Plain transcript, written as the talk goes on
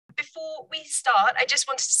before we start, I just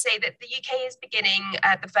wanted to say that the UK is beginning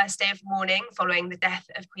the first day of mourning following the death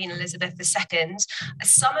of Queen Elizabeth II.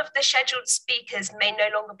 Some of the scheduled speakers may no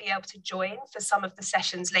longer be able to join for some of the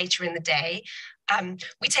sessions later in the day.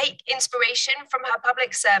 We take inspiration from her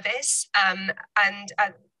public service and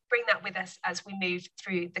bring that with us as we move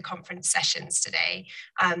through the conference sessions today.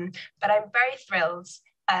 But I'm very thrilled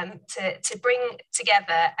to bring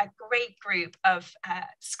together a great group of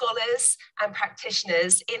scholars and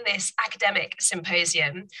practitioners in this academic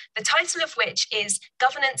symposium, the title of which is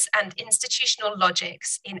Governance and Institutional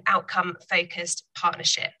Logics in Outcome-Focused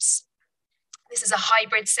Partnerships. This is a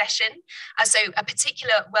hybrid session, so a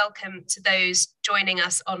particular welcome to those joining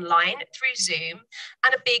us online through Zoom,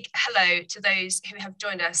 and a big hello to those who have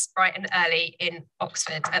joined us bright and early in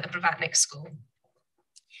Oxford at the Blavatnik School.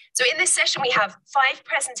 So in this session, we have 5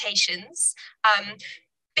 presentations.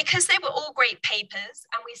 Because they were all great papers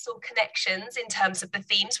and we saw connections in terms of the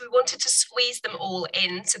themes, we wanted to squeeze them all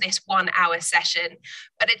into this 1-hour session,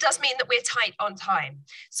 but it does mean that we're tight on time.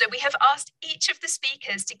 So we have asked each of the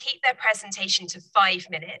speakers to keep their presentation to 5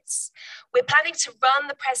 minutes. We're planning to run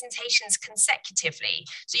the presentations consecutively,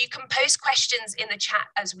 so you can post questions in the chat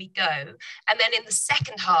as we go. And then in the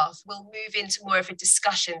second half, we'll move into more of a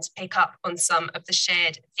discussion to pick up on some of the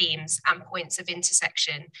shared themes and points of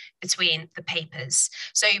intersection between the papers.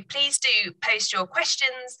 So please do post your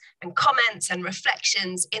questions and comments and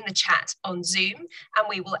reflections in the chat on Zoom, and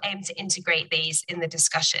we will aim to integrate these in the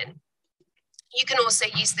discussion. You can also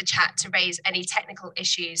use the chat to raise any technical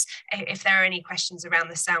issues if there are any questions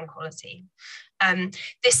around the sound quality.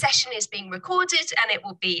 This session is being recorded and it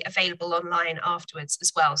will be available online afterwards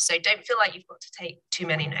as well. So don't feel like you've got to take too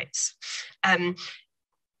many notes.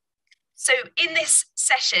 So in this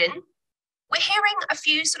session, we're hearing a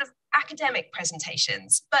few sort of academic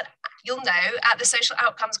presentations, but you'll know at the Social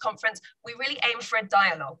Outcomes Conference, we really aim for a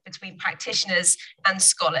dialogue between practitioners and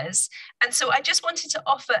scholars. And so I just wanted to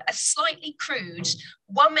offer a slightly crude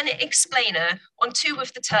 1-minute explainer on 2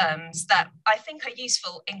 of the terms that I think are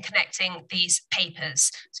useful in connecting these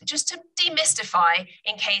papers. So just to demystify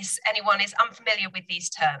in case anyone is unfamiliar with these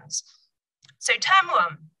terms. So term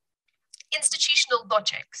 1, institutional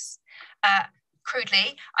logics.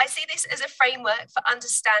 Crudely, I see this as a framework for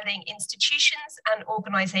understanding institutions and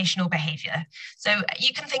organizational behavior. So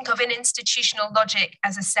you can think of an institutional logic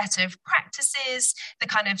as a set of practices, the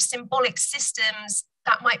kind of symbolic systems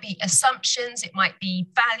that might be assumptions, it might be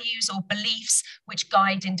values or beliefs which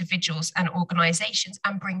guide individuals and organizations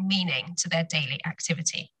and bring meaning to their daily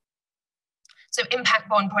activity. So impact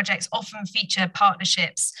bond projects often feature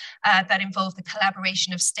partnerships that involve the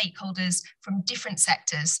collaboration of stakeholders from different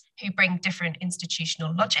sectors who bring different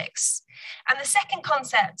institutional logics. And the second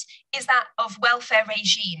concept is that of welfare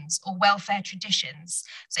regimes or welfare traditions.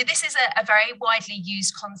 So this is a very widely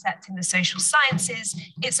used concept in the social sciences.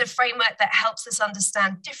 It's a framework that helps us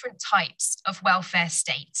understand different types of welfare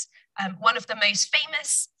states. One of the most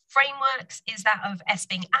famous frameworks is that of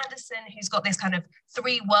Esping Anderson, who's got this kind of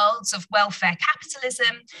 3 worlds of welfare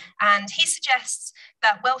capitalism. And he suggests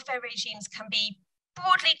that welfare regimes can be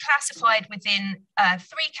broadly classified within 3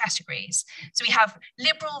 categories. So we have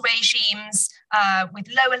liberal regimes with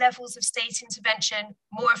lower levels of state intervention,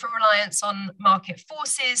 more of a reliance on market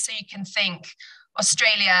forces. So you can think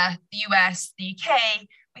Australia, the US, the UK.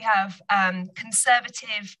 We have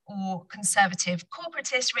conservative or conservative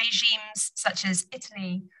corporatist regimes such as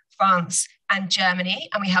Italy, France, and Germany.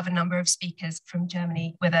 And we have a number of speakers from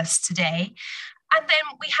Germany with us today. And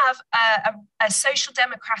then we have a social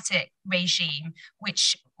democratic regime,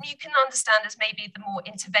 which you can understand as maybe the more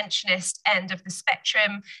interventionist end of the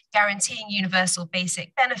spectrum, guaranteeing universal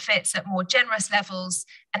basic benefits at more generous levels.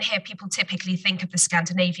 And here people typically think of the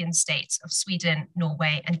Scandinavian states of Sweden,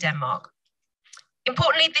 Norway, and Denmark.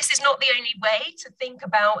 Importantly, this is not the only way to think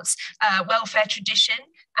about welfare tradition,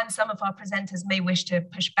 and some of our presenters may wish to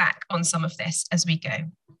push back on some of this as we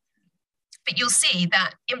go. But you'll see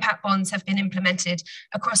that impact bonds have been implemented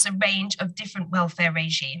across a range of different welfare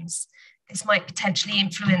regimes. This might potentially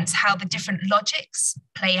influence how the different logics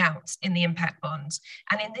play out in the impact bonds.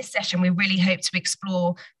 And in this session, we really hope to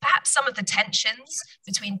explore perhaps some of the tensions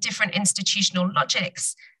between different institutional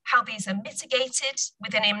logics, how these are mitigated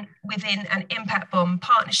within an impact bond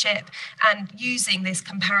partnership, and using this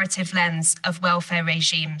comparative lens of welfare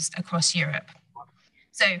regimes across Europe.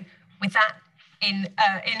 So with that in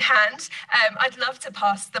hand, I'd love to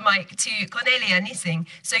pass the mic to Cornelia Nissing.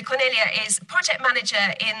 So Cornelia is project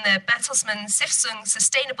manager in the Bertelsmann Stiftung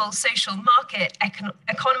Sustainable Social Market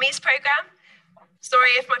Economies program.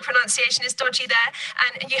 Sorry if my pronunciation is dodgy there.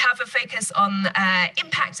 And you have a focus on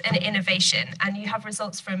impact and innovation, and you have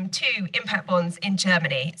results from 2 impact bonds in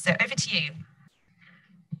Germany. So over to you.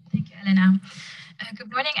 Thank you, Elena.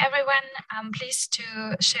 Good morning, everyone. I'm pleased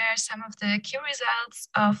to share some of the key results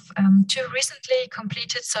of 2 recently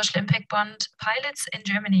completed social impact bond pilots in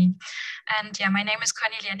Germany. And yeah, my name is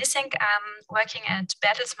Cornelia Nissink. I'm working at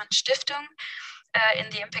Bertelsmann Stiftung in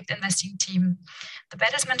the impact investing team. The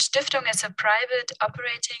Bertelsmann Stiftung is a private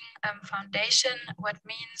operating foundation, what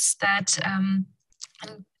means that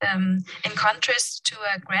in contrast to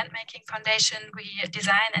a grant-making foundation, we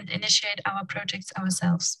design and initiate our projects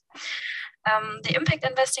ourselves. The impact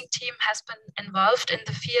investing team has been involved in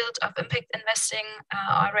the field of impact investing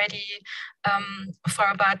already for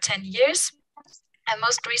about 10 years, and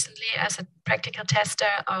most recently as a practical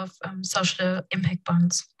tester of social impact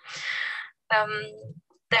bonds.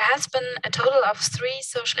 There has been a total of 3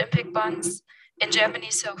 social impact bonds in Germany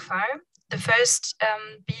so far. The first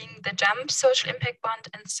being the JUMP social impact bond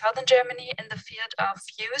in southern Germany in the field of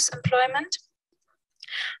youth employment,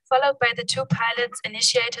 followed by the 2 pilots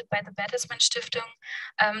initiated by the Bertelsmann Stiftung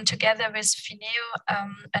together with Fineo,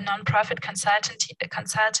 a non-profit consultant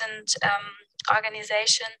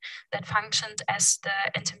organization that functioned as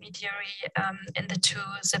the intermediary in the 2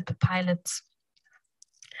 ZIP pilots.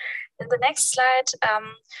 In the next slide,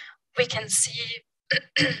 we can see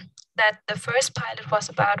that the first pilot was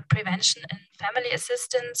about prevention and family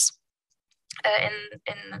assistance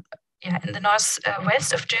in the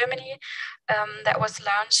northwest of Germany. That was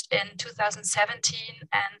launched in 2017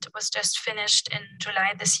 and was just finished in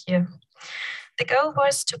July this year. The goal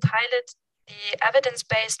was to pilot the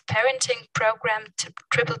evidence-based parenting program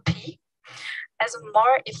PPP as a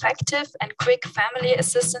more effective and quick family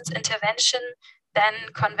assistance intervention than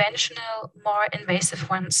conventional, more invasive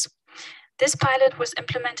ones. This pilot was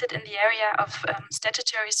implemented in the area of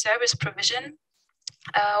statutory service provision,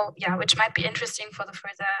 which might be interesting for the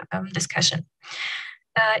further discussion.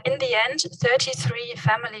 In the end, 33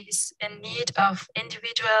 families in need of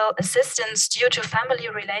individual assistance due to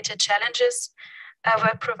family-related challenges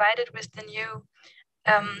were provided with the new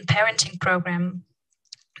parenting program.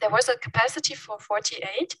 There was a capacity for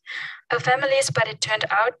 48 families, but it turned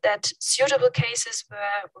out that suitable cases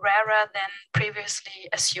were rarer than previously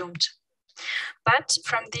assumed. But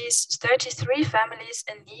from these 33 families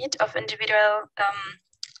in need of individual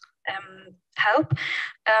help,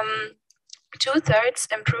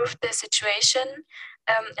 2/3 improved their situation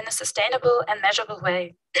in a sustainable and measurable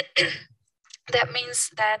way. That means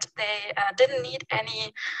that they didn't need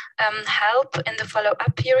any help in the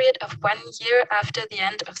follow-up period of 1 year after the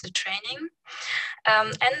end of the training,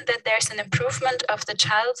 and that there's an improvement of the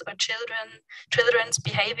child's or children's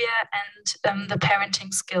behavior and the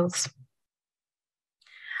parenting skills.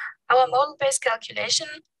 Our model-based calculation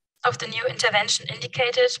of the new intervention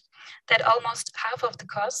indicated that almost half of the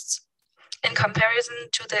costs in comparison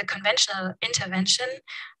to the conventional intervention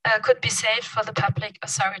could be saved for the public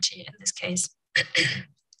authority in this case.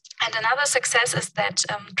 And another success is that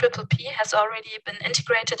PPP has already been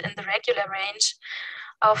integrated in the regular range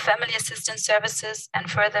of family assistance services, and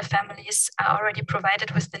further families are already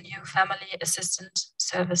provided with the new family assistance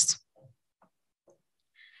service.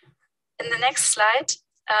 In the next slide,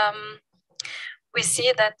 we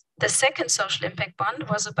see that the second social impact bond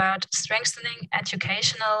was about strengthening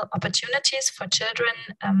educational opportunities for children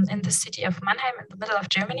in the city of Mannheim in the middle of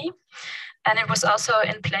Germany. And it was also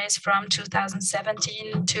in place from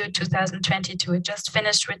 2017 to 2022. It just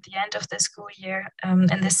finished with the end of the school year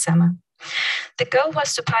in this summer. The goal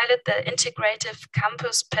was to pilot the integrative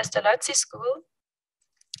campus Pestalozzi school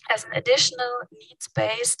as an additional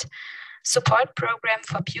needs-based support program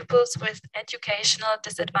for pupils with educational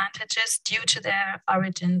disadvantages due to their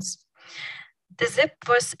origins. The ZIP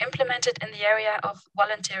was implemented in the area of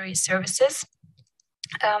voluntary services,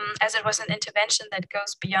 as it was an intervention that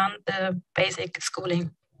goes beyond the basic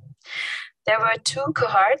schooling. There were 2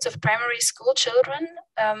 cohorts of primary school children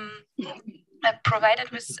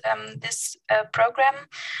provided with this program,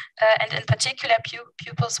 and in particular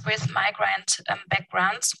pupils with migrant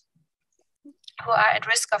backgrounds who are at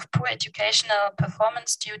risk of poor educational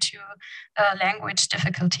performance due to language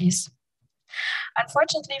difficulties.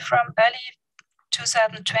 Unfortunately, from early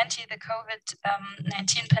 2020, the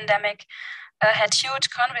COVID-19 pandemic had huge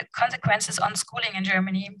consequences on schooling in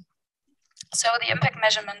Germany. So the impact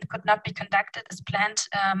measurement could not be conducted as planned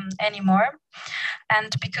anymore.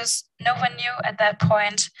 And because no one knew at that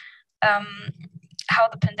point how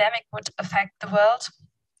the pandemic would affect the world,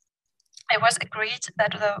 it was agreed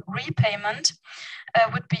that the repayment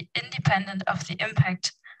would be independent of the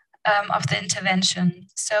impact of the intervention.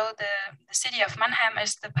 So the city of Mannheim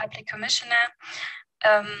is the public commissioner,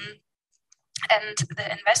 and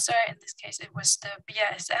the investor, in this case, it was the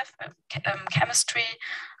BASF chemistry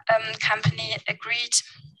company, agreed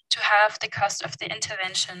to have the cost of the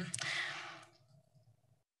intervention.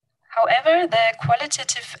 However, the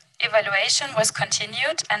qualitative evaluation was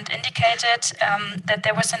continued and indicated that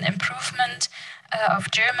there was an improvement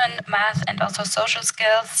of German, math, and also social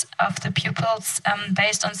skills of the pupils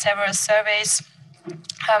based on several surveys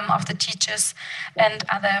of the teachers and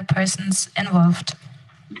other persons involved.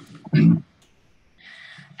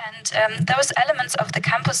 And those elements of the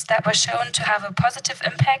campus that were shown to have a positive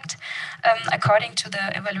impact, according to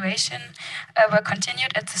the evaluation, were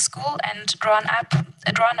continued at the school and drawn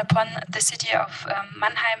upon the city of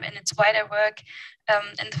Mannheim in its wider work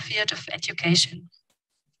in the field of education.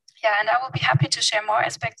 Yeah, and I will be happy to share more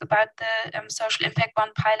aspects about the social impact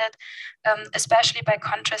bond pilot, especially by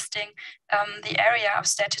contrasting the area of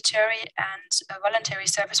statutory and voluntary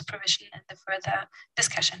service provision in the further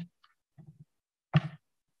discussion.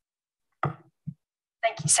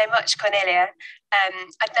 Thank you so much, Cornelia.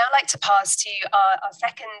 I'd now like to pass to our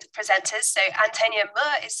second presenters. So Antonia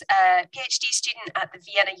Moore is a PhD student at the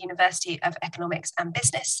Vienna University of Economics and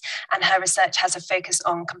Business, and her research has a focus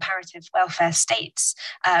on comparative welfare states,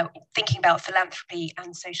 thinking about philanthropy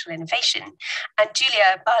and social innovation. And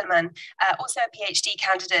Julia Ballmann, also a PhD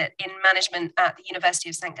candidate in management at the University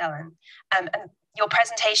of St. Gallen. And your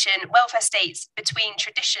presentation, Welfare States Between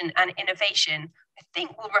Tradition and Innovation, I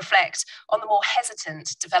think will reflect on the more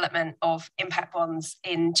hesitant development of impact bonds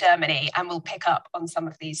in Germany, and we'll pick up on some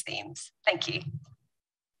of these themes. Thank you.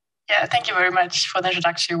 Yeah, thank you very much for the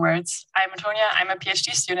introductory words. I'm Antonia, I'm a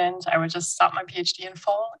PhD student. I will just start my PhD in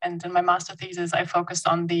fall, and in my master thesis, I focused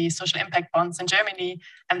on the social impact bonds in Germany,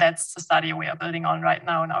 and that's the study we are building on right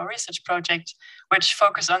now in our research project, which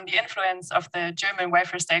focus on the influence of the German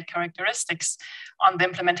welfare state characteristics on the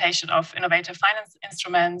implementation of innovative finance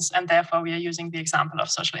instruments, and therefore we are using the example of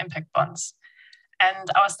social impact bonds.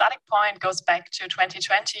 And our starting point goes back to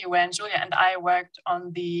 2020, when Julia and I worked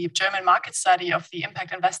on the German market study of the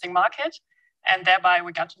impact investing market. And thereby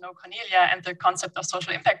we got to know Cornelia and the concept of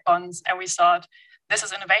social impact bonds. And we thought this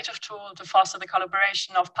is an innovative tool to foster the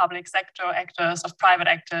collaboration of public sector actors, of private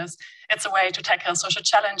actors. It's a way to tackle social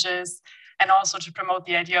challenges and also to promote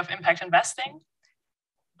the idea of impact investing.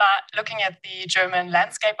 But looking at the German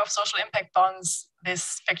landscape of social impact bonds,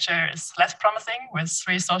 this picture is less promising, with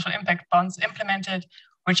 3 social impact bonds implemented,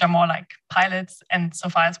 which are more like pilots. And so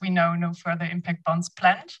far as we know, no further impact bonds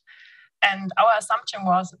planned. And our assumption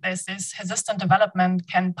was that this hesitant development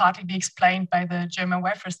can partly be explained by the German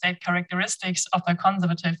welfare state characteristics of the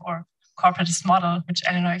conservative or corporatist model, which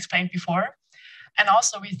Eleanor explained before. And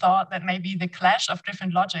also we thought that maybe the clash of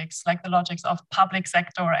different logics, like the logics of public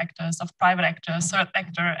sector actors, of private actors, third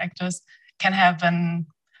sector actors, can have a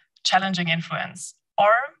challenging influence.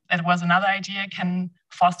 Or that was another idea, can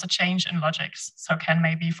foster change in logics. So can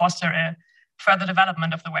maybe foster a further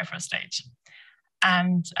development of the welfare state.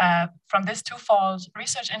 And from this twofold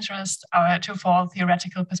research interest, our twofold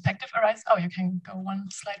theoretical perspective arises. Oh, you can go one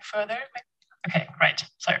slide further. Okay, great.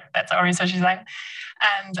 So that's our research design.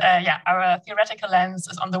 And yeah, our theoretical lens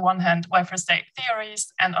is on the one hand, welfare state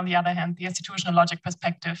theories, and on the other hand, the institutional logic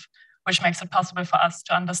perspective, which makes it possible for us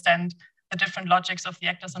to understand the different logics of the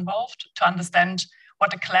actors involved, to understand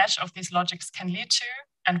what the clash of these logics can lead to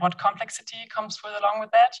and what complexity comes along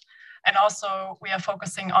with that. And also we are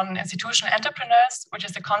focusing on institutional entrepreneurs, which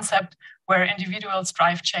is a concept where individuals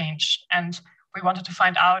drive change. And we wanted to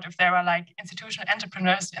find out if there are like institutional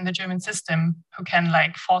entrepreneurs in the German system who can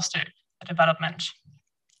like foster the development.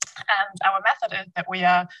 And our method is that we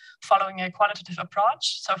are following a qualitative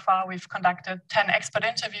approach. So far, we've conducted 10 expert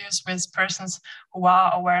interviews with persons who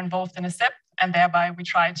are or were involved in a SIP, and thereby we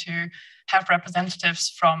try to have representatives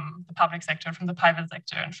from the public sector, from the private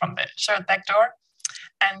sector, and from the shared sector.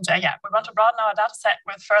 And yeah, we want to broaden our data set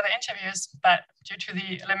with further interviews, but due to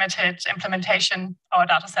the limited implementation, our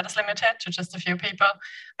data set is limited to just a few people.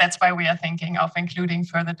 That's why we are thinking of including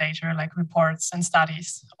further data like reports and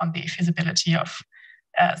studies on the feasibility of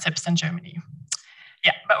SIPs in Germany.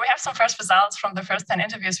 Yeah, but we have some first results from the first 10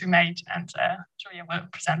 interviews we made, and Julia will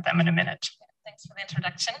present them in a minute. Thanks for the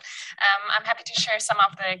introduction. I'm happy to share some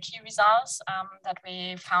of the key results that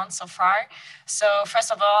we found so far. So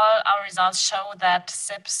first of all, our results show that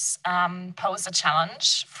SIPs pose a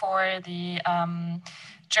challenge for the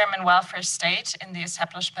German welfare state in the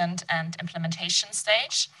establishment and implementation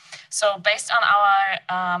stage. So based on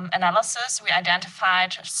our analysis, we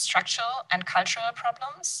identified structural and cultural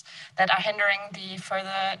problems that are hindering the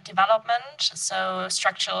further development. So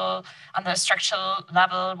on the structural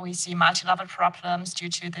level, we see multi-level problems due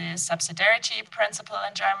to the subsidiarity principle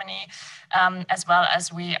in Germany, as well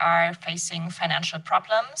as we are facing financial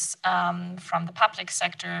problems from the public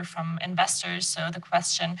sector, from investors. So the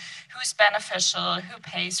question, who's beneficial, who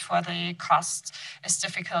pays for the cost, is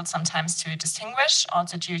difficult sometimes to distinguish,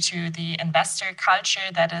 also due to the investor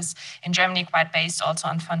culture that is in Germany quite based also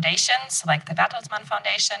on foundations, like the Bertelsmann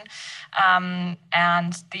Foundation.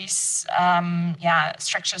 And these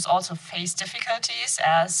structures also face difficulties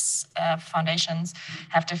as foundations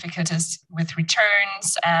have difficulties with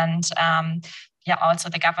returns, and also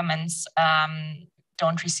the governments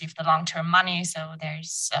don't receive the long-term money, so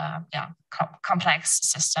there's complex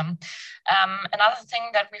system. Another thing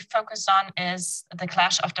that we focus on is the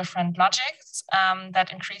clash of different logics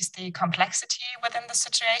that increase the complexity within the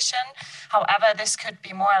situation. However, this could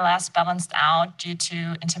be more or less balanced out due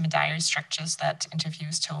to intermediary structures that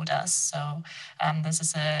interviews told us. So this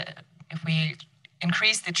is if we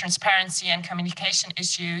increase the transparency and communication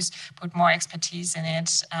issues, put more expertise in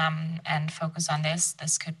it, and focus on this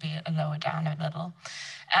could be lowered down a little.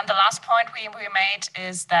 And the last point we made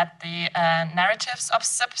is that the narratives of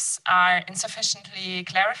SIPs are insufficiently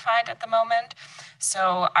clarified at the moment.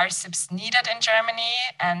 So are SIPs needed in Germany?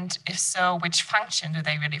 And if so, which function do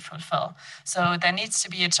they really fulfill? So there needs to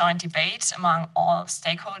be a joint debate among all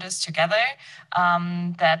stakeholders together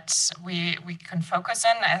that we can focus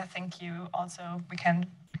on. I think we can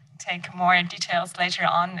take more details later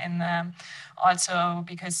on also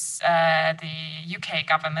because the UK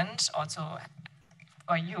government also,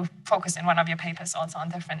 or you focus in one of your papers also on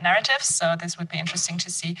different narratives. So this would be interesting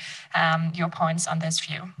to see your points on this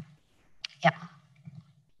view. Yeah.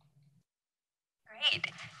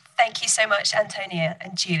 Great. Thank you so much, Antonia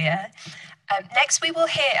and Julia. Next, we will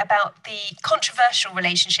hear about the controversial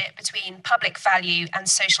relationship between public value and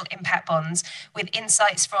social impact bonds with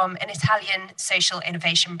insights from an Italian social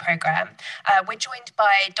innovation program. We're joined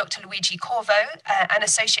by Dr. Luigi Corvo, an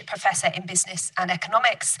associate professor in business and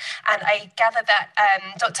economics. And I gather that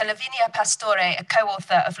Dr. Lavinia Pastore, a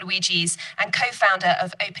co-author of Luigi's and co-founder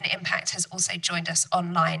of Open Impact, has also joined us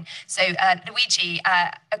online. So Luigi,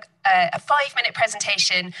 a 5-minute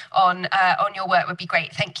presentation on your work would be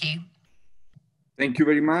great. Thank you. Thank you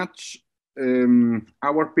very much.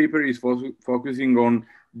 Our paper is focusing on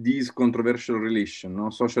this controversial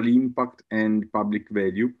relation, social impact and public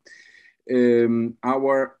value. If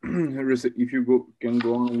you can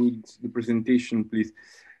go on with the presentation, please.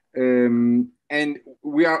 And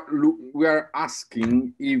we are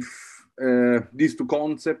asking if these two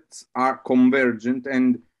concepts are convergent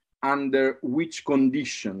and under which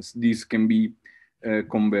conditions these can be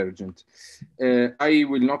convergent. I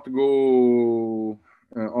will not go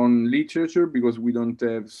on literature because we don't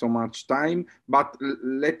have so much time, but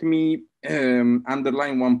let me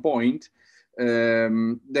underline one point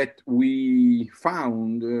that we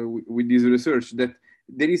found with this research, that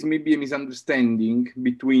there is maybe a misunderstanding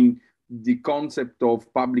between the concept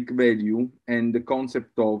of public value and the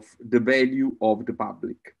concept of the value of the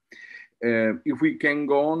public. If we can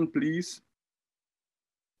go on, please.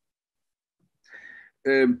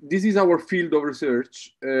 This is our field of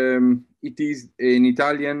research. It is an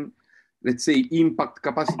Italian, let's say, impact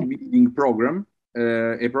capacity building program,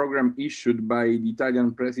 a program issued by the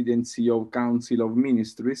Italian Presidency of Council of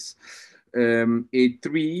Ministries, a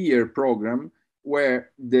 3-year program where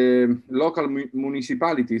the local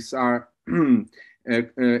municipalities are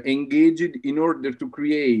engaged in order to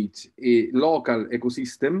create a local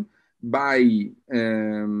ecosystem by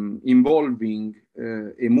involving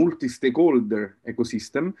a multi-stakeholder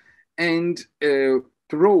ecosystem, and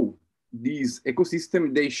through this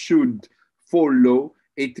ecosystem they should follow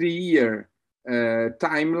a 3-year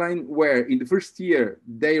timeline where in the first year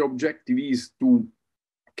their objective is to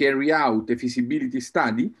carry out a feasibility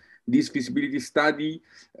study. This feasibility study,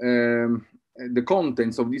 the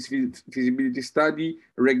contents of this feasibility study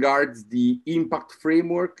regards the impact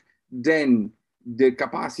framework, then the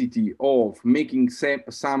capacity of making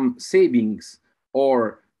some savings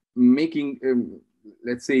or making,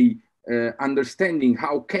 let's say, understanding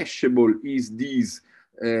how cashable is this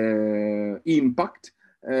impact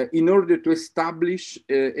in order to establish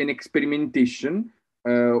an experimentation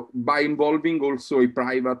by involving also a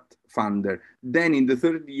private funder. Then in the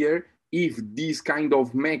 3rd year, if this kind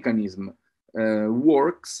of mechanism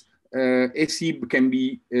works, a SIB can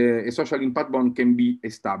be, a social impact bond can be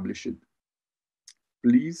established.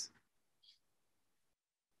 Please.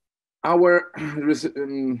 Our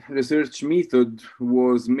research method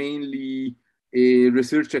was mainly a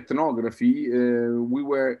research ethnography. We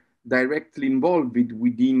were directly involved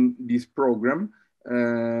within this program.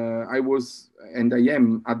 I was, and I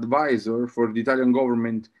am, advisor for the Italian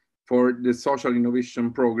government for the social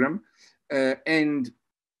innovation program. And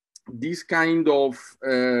this kind of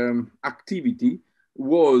activity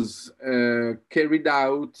was carried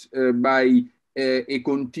out by a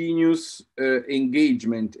continuous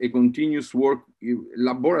engagement, a continuous work,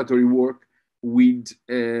 laboratory work with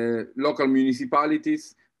local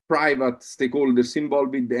municipalities, private stakeholders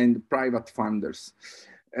involved, and private funders.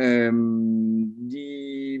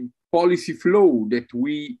 The policy flow that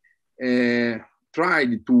we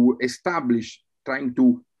tried to establish, trying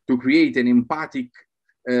to create an empathic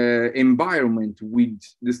environment with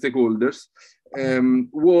the stakeholders,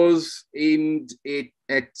 was aimed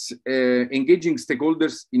at engaging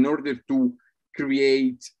stakeholders in order to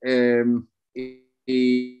create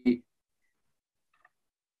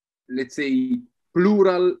let's say,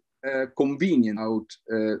 plural convenience out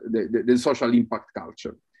the social impact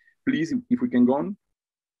culture. Please, if we can go on.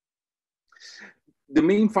 The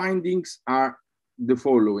main findings are the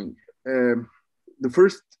following. The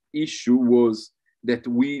first issue was that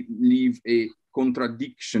we leave a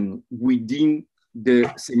contradiction within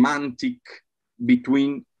the semantic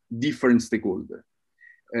between different stakeholders.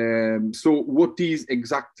 So what is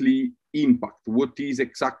exactly impact? What is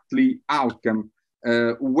exactly outcome?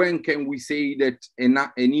 When can we say that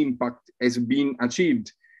an impact has been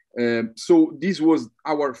achieved? So this was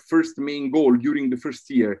our first main goal during the first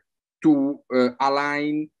year, to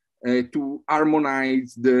align, to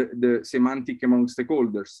harmonize the semantic among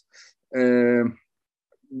stakeholders.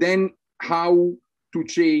 Then how to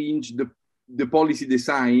change the policy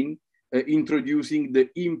design, introducing the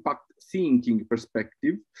impact thinking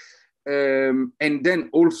perspective. And then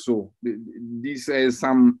also, this has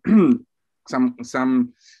some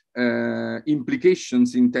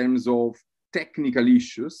implications in terms of technical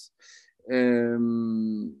issues.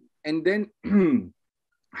 And then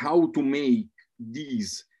how to make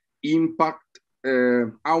these impact,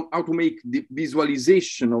 how to make the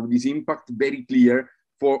visualization of this impact very clear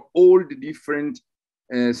for all the different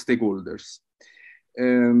stakeholders.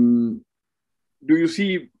 Do you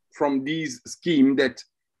see from this scheme that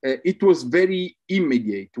it was very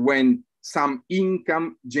immediate when some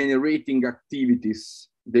income generating activities,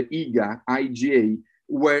 the IGA,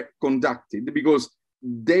 were conducted, because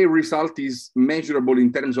their result is measurable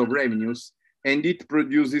in terms of revenues and it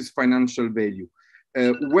produces financial value.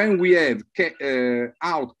 When we have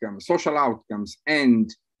outcomes, social outcomes,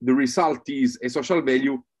 and the result is a social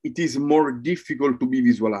value, it is more difficult to be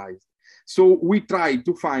visualized. So we try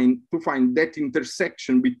to find that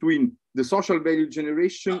intersection between the social value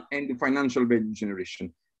generation and the financial value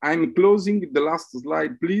generation. I'm closing the last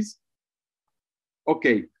slide, please.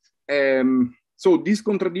 Okay. So this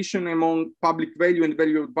contradiction among public value and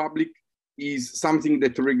value of the public is something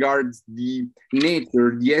that regards the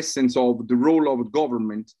nature, the essence of the role of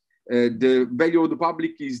government. The value of the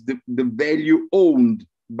public is the value owned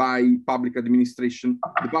by public administration.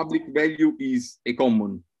 The public value is a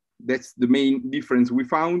common. That's the main difference we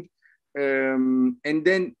found. And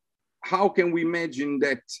then how can we imagine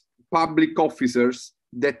that public officers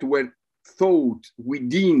that were thought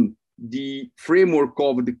within the framework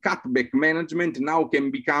of the cutback management now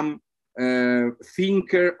can become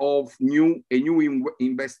thinker of a new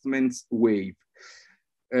investments wave?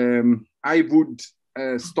 I would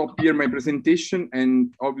stop here my presentation,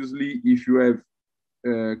 and obviously if you have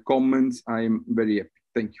comments, I'm very happy.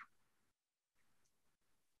 Thank you.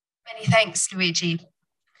 Many thanks, Luigi.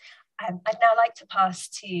 I'd now like to pass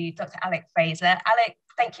to Dr. Alec Fraser. Alec,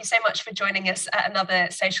 thank you so much for joining us at another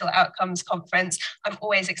Social Outcomes Conference. I'm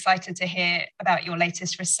always excited to hear about your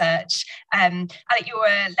latest research. Alec, you're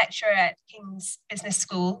a lecturer at King's Business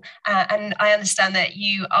School, and I understand that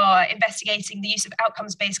you are investigating the use of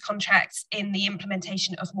outcomes-based contracts in the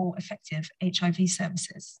implementation of more effective HIV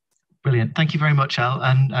services. Brilliant. Thank you very much, Al.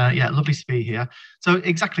 And yeah, lovely to be here. So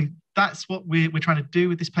exactly, that's what we're trying to do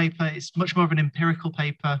with this paper. It's much more of an empirical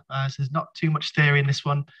paper. So there's not too much theory in this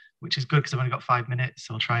one, which is good because I've only got 5 minutes.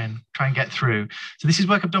 So I'll try and get through. So this is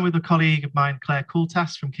work I've done with a colleague of mine, Claire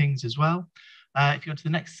Coultas from King's as well. If you go to the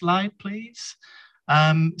next slide, please.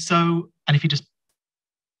 And if you just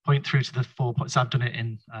point through to the 4 points, I've done it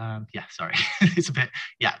in, yeah, sorry, it's a bit,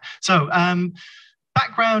 yeah. So back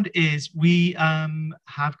background is we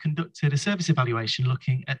have conducted a service evaluation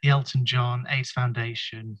looking at the Elton John AIDS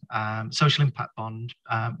Foundation social impact bond,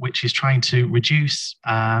 which is trying to reduce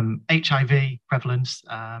HIV prevalence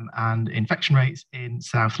and infection rates in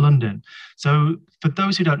South London. So for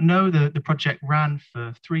those who don't know, the project ran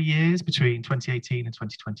for 3 years between 2018 and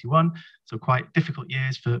 2021. So quite difficult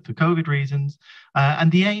years for COVID reasons.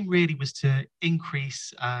 And the aim really was to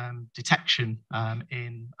increase detection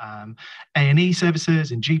in A&E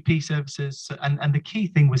services, in GP services. And the key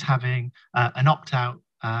thing was having an opt-out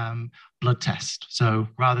blood test. So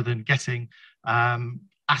rather than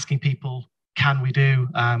asking people, can we do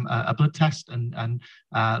a blood test and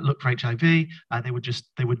look for HIV? They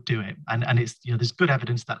would do it, and it's there's good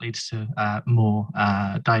evidence that leads to more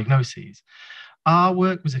diagnoses. Our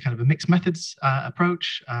work was a kind of a mixed methods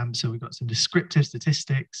approach. So we've got some descriptive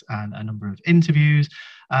statistics and a number of interviews.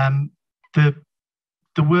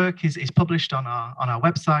 The work is published on our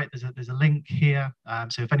website. There's a link here.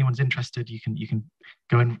 So if anyone's interested, you can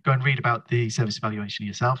go and read about the service evaluation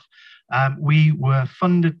yourself. We were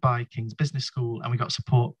funded by King's Business School, and we got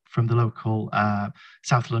support from the local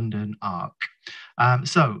South London ARC.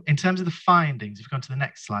 So in terms of the findings, if you go on to the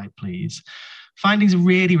next slide, please. Findings are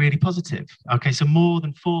really, really positive. Okay, so more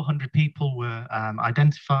than 400 people were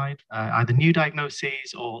identified, either new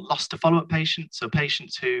diagnoses or lost to follow-up patients. So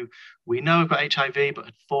patients who we know have got HIV but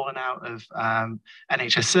had fallen out of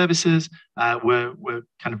NHS services were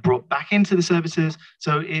kind of brought back into the services.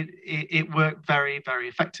 So it worked very, very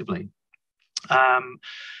effectively.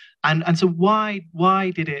 And so why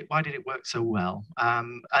did it work so well?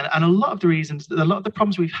 And a lot of the reasons, a lot of the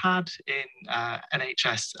problems we've had in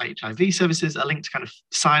NHS HIV services are linked to kind of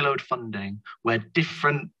siloed funding, where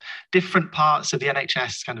different parts of the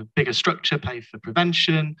NHS kind of bigger structure pay for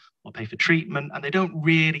prevention or pay for treatment, and they don't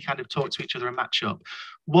really kind of talk to each other and match up.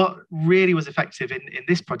 What really was effective in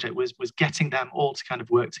this project was getting them all to kind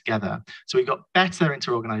of work together. So we got better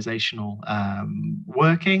interorganizational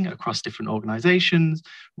working across different organizations,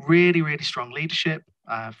 really, really strong leadership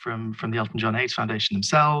from the Elton John AIDS Foundation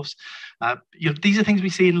themselves. These are things we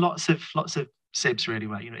see in lots of SIBs really,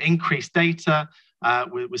 where increased data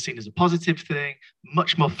was seen as a positive thing,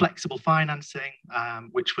 much more flexible financing,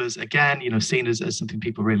 which was again seen as something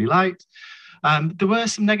people really liked. There were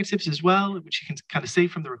some negatives as well, which you can kind of see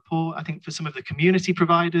from the report. I think for some of the community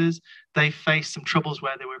providers, they faced some troubles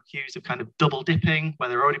where they were accused of kind of double dipping, where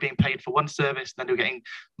they're already being paid for one service, then they were getting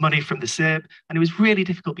money from the SIB. And it was really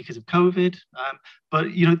difficult because of COVID. But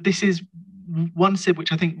this is one SIB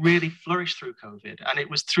which I think really flourished through COVID. And it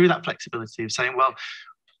was through that flexibility of saying, well,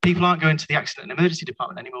 people aren't going to the accident and emergency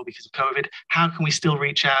department anymore because of COVID. How can we still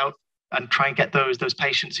reach out and try and get those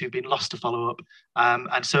patients who've been lost to follow up?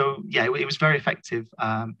 And so, yeah, it was very effective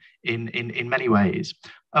in many ways.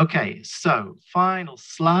 Okay, so final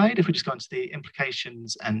slide, if we just go into the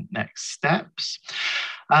implications and next steps.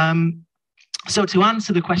 So to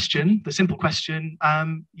answer the question, the simple question,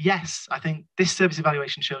 yes, I think this service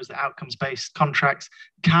evaluation shows that outcomes-based contracts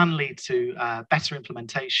can lead to better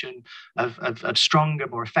implementation of stronger,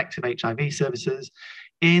 more effective HIV services.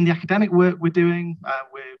 In the academic work we're doing,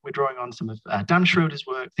 we're drawing on some of Dan Schroeder's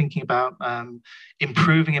work, thinking about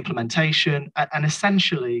improving implementation. And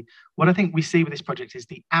essentially, what I think we see with this project is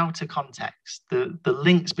the outer context, the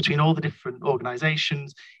links between all the different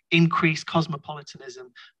organizations, increased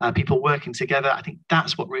cosmopolitanism, people working together. I think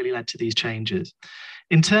that's what really led to these changes.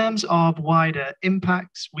 In terms of wider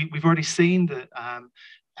impacts, we've already seen that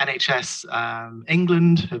NHS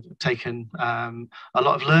England have taken a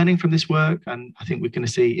lot of learning from this work, and I think we're going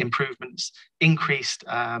to see improvements, increased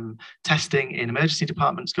testing in emergency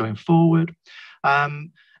departments going forward.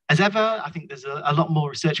 As ever, I think there's a lot more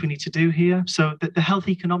research we need to do here. So the health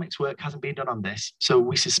economics work hasn't been done on this. So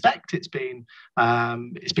we suspect it's been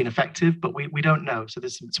effective, but we don't know. So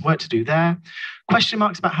there's some work to do there. Question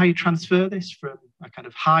marks about how you transfer this from a kind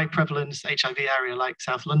of high prevalence HIV area like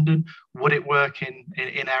South London. Would it work in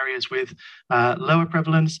areas with lower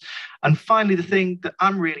prevalence? And finally, the thing that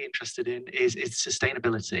I'm really interested in is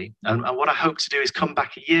sustainability. And what I hope to do is come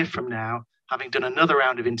back a year from now, having done another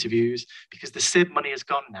round of interviews, because the SIB money is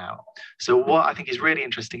gone now. So what I think is really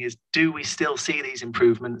interesting is, do we still see these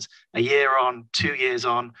improvements a year on, 2 years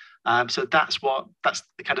on? So that's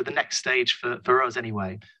the kind of the next stage for us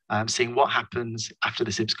anyway, seeing what happens after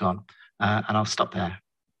the SIB's gone. And I'll stop there.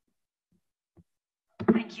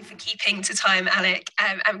 Thank you for keeping to time, Alec,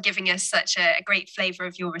 and giving us such a great flavour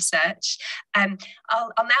of your research. I'll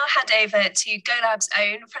now hand over to GoLab's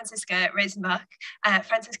own Franziska Rosenbach.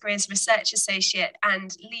 Franziska is Research Associate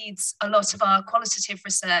and leads a lot of our qualitative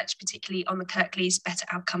research, particularly on the Kirklees Better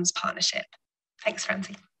Outcomes Partnership. Thanks,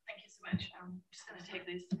 Franzi. Thank you so much. I'm just going to take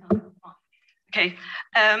this. Okay.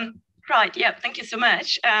 Right. Yeah. Thank you so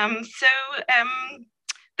much.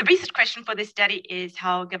 The research question for this study is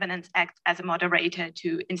how governance acts as a moderator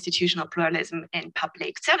to institutional pluralism in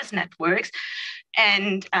public service networks.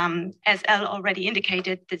 And as Elle already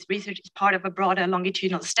indicated, this research is part of a broader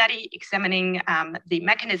longitudinal study examining the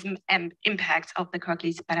mechanism and impacts of the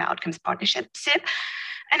Kirklees Better Outcomes Partnership, SIP.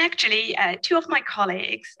 And actually, two of my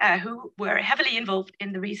colleagues who were heavily involved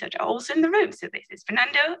in the research are also in the room. So this is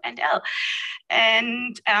Fernando and Elle.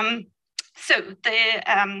 And so the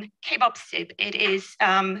KBOP SIP, it is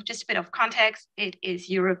just a bit of context. It is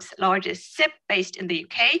Europe's largest SIP based in the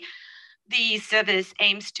UK. The service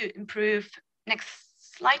aims to improve, next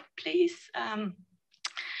slide, please.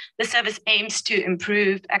 The service aims to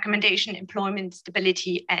improve accommodation, employment,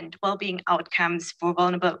 stability, and well-being outcomes for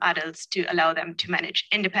vulnerable adults to allow them to manage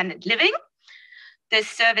independent living. This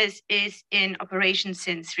service is in operation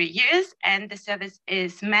since 3 years, and the service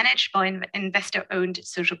is managed by an investor-owned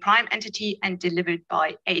social prime entity and delivered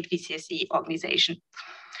by 8 VCSE organizations.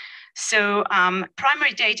 So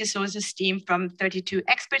primary data sources stem from 32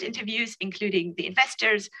 expert interviews, including the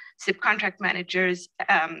investors, subcontract managers,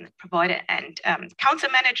 provider and council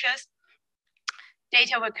managers.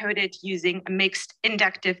 Data were coded using a mixed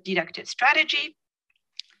inductive-deductive strategy.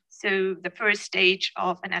 So the first stage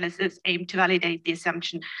of analysis aimed to validate the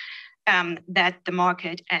assumption that the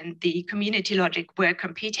market and the community logic were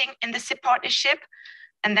competing in the SIP partnership.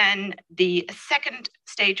 And then the second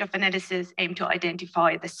stage of analysis aimed to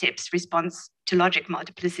identify the SIP's response to logic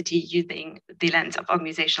multiplicity using the lens of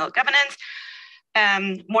organizational governance.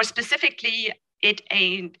 More specifically, it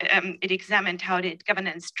examined how did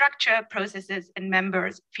governance structure, processes, and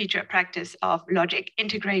members feature a practice of logic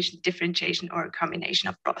integration, differentiation, or a combination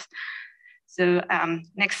of both. So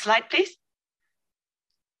next slide, please.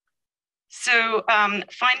 So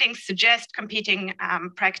findings suggest competing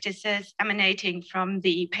practices emanating from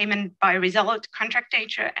the payment by result contract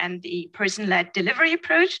nature and the person-led delivery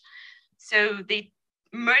approach. So the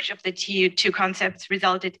merge of the two concepts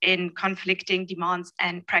resulted in conflicting demands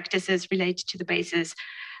and practices related to the basis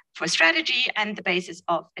for strategy and the basis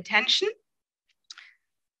of attention.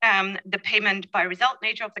 The payment by result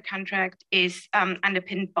nature of the contract is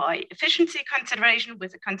underpinned by efficiency consideration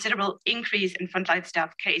with a considerable increase in frontline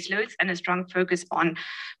staff caseloads and a strong focus on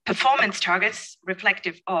performance targets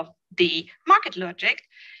reflective of the market logic.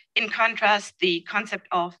 In contrast, the concept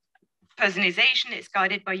of personalization is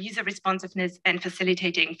guided by user responsiveness and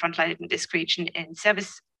facilitating frontline discretion in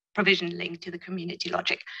service provision linked to the community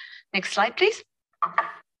logic. Next slide, please.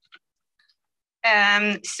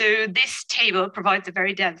 So this table provides a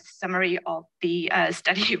very dense summary of the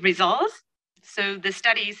study results. So the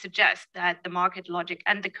study suggests that the market logic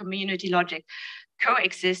and the community logic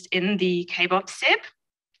coexist in the KBOP SIP.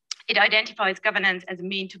 It identifies governance as a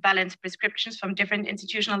means to balance prescriptions from different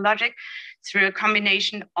institutional logic through a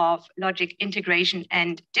combination of logic integration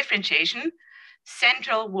and differentiation.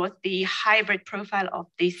 Central was the hybrid profile of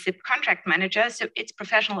the SIP contract manager, so its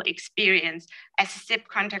professional experience as a SIP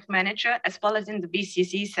contract manager, as well as in the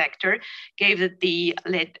VCC sector, gave it the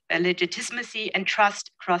legitimacy and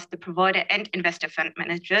trust across the provider and investor fund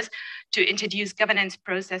managers to introduce governance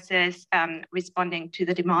processes responding to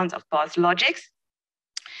the demands of both logics.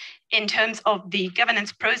 In terms of the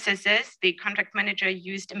governance processes, the contract manager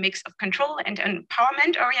used a mix of control and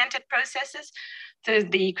empowerment-oriented processes. So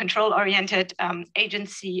the control-oriented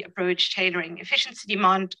agency approach tailoring efficiency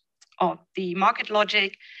demand of the market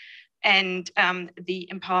logic, and the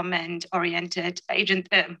empowerment-oriented agent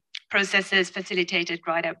processes facilitated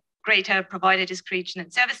greater provider discretion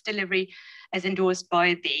and service delivery as endorsed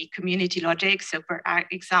by the community logic. So for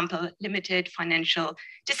example, limited financial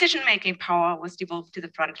decision-making power was devolved to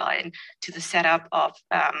the front line to the setup of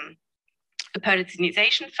a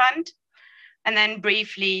personalization fund. And then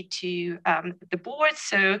briefly to the board.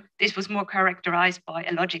 So this was more characterized by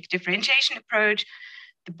a logic differentiation approach.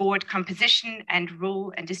 The board composition and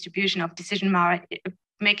role and distribution of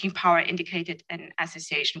decision-making power indicated an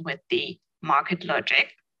association with the market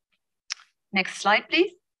logic. Next slide,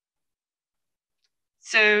 please.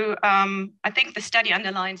 So I think the study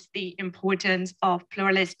underlines the importance of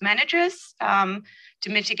pluralist managers to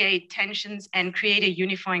mitigate tensions and create a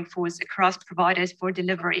unifying force across providers for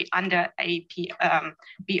delivery under a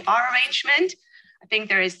BR arrangement. I think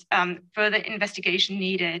there is further investigation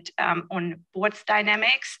needed on boards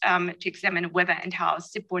dynamics to examine whether and how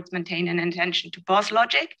SIP boards maintain an attention to both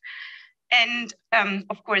logic. And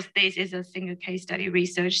of course, this is a single case study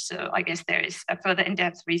research, so I guess there is a further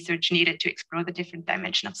in-depth research needed to explore the different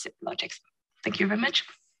dimensions of SIP logics. Thank you very much.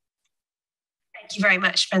 Thank you very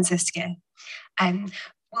much, Francisca.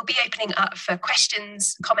 We'll be opening up for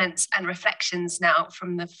questions, comments, and reflections now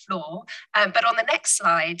from the floor. But on the next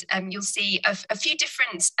slide, you'll see a few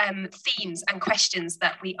different themes and questions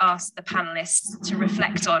that we asked the panelists to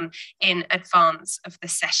reflect on in advance of the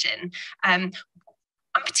session.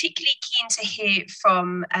 I'm particularly keen to hear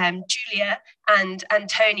from Julia and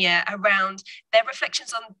Antonia around their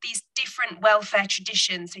reflections on these different welfare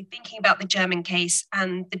traditions. So thinking about the German case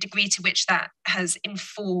and the degree to which that has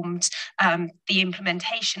informed the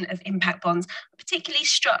implementation of impact bonds. I'm particularly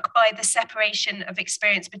struck by the separation of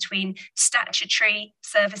experience between statutory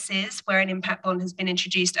services where an impact bond has been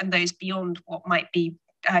introduced and those beyond what might be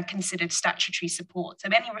considered statutory support. So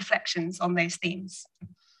any reflections on those themes?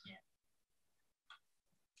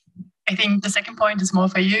 I think the second point is more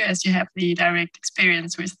for you, as you have the direct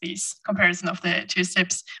experience with these comparison of the two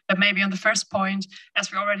SIPs. But maybe on the first point,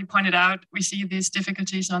 as we already pointed out, we see these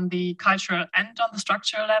difficulties on the cultural and on the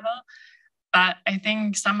structural level. But I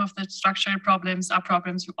think some of the structural problems are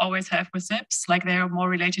problems you always have with SIPs, like they are more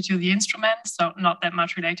related to the instruments, so not that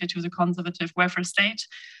much related to the conservative welfare state.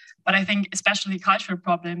 But I think especially cultural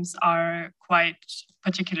problems are quite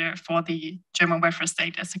particular for the German welfare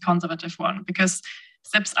state as a conservative one, because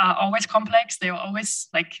SIPs are always complex. They are always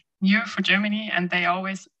like new for Germany, and they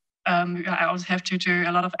always, I always have to do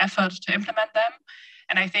a lot of effort to implement them.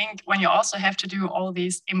 And I think when you also have to do all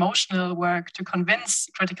these emotional work to convince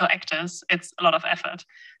critical actors, it's a lot of effort.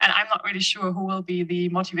 And I'm not really sure who will be the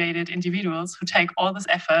motivated individuals who take all this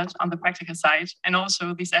effort on the practical side and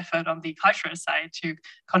also this effort on the cultural side to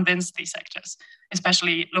convince these actors,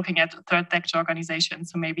 especially looking at third sector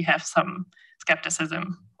organizations who maybe have some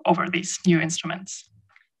skepticism over these new instruments.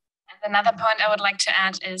 Another point I would like to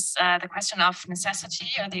add is the question of necessity,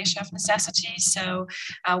 or the issue of necessity. So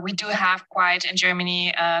we do have quite in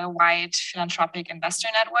Germany a wide philanthropic investor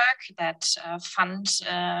network that fund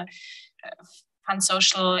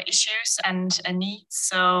social issues and needs.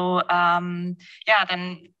 So yeah,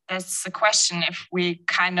 then there's the question if we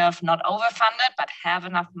kind of not overfunded but have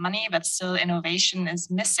enough money, but still innovation is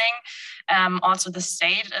missing. Also, the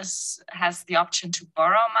state has the option to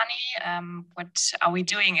borrow money. What are we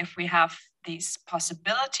doing if we have these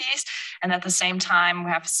possibilities? And at the same time,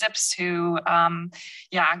 we have SIPs who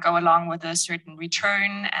go along with a certain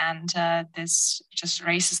return, and this just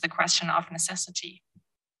raises the question of necessity.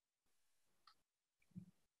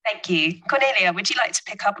 Thank you. Cornelia, would you like to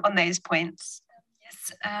pick up on those points?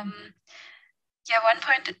 Yes. Yeah, one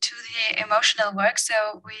point to the emotional work.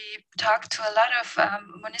 So we talked to a lot of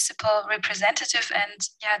municipal representatives and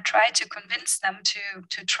try to convince them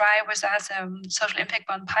to try with us social impact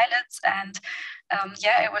bond pilots. And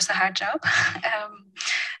it was a hard job.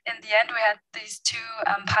 In the end, we had these two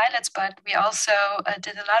pilots, but we also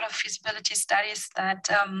did a lot of feasibility studies that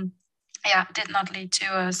did not lead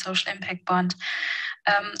to a social impact bond.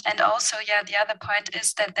 And also, the other point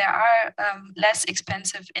is that there are less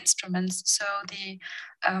expensive instruments. So the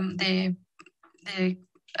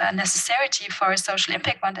necessity for a social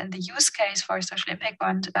impact bond and the use case for a social impact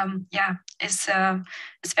bond, is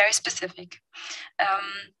very specific.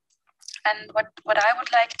 And what I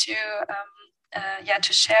would like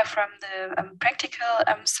to share from the practical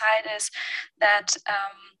side is that.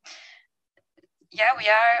 We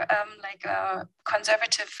are like a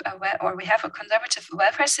conservative, or we have a conservative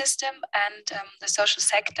welfare system, and the social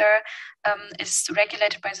sector is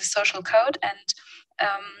regulated by the social code. And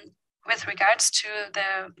with regards to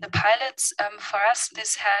the pilots, for us,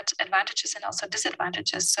 this had advantages and also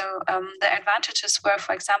disadvantages. So the advantages were,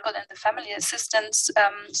 for example, in the family assistance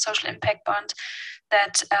social impact bond,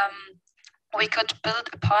 that we could build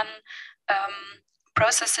upon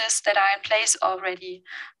processes that are in place already.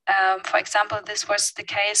 For example, this was the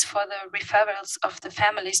case for the referrals of the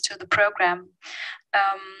families to the program.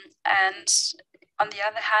 And on the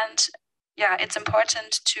other hand, it's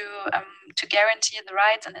important to guarantee the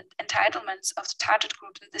rights and entitlements of the target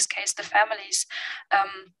group, in this case, the families,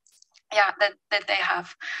 that they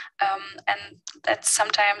have. And that's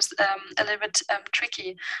sometimes a little bit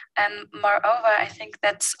tricky. And moreover, I think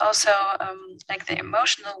that's also like the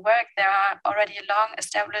emotional work. There are already long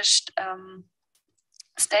established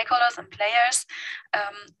stakeholders and players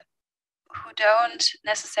who don't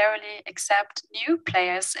necessarily accept new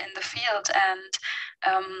players in the field, and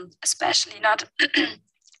especially not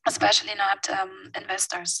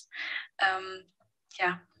investors.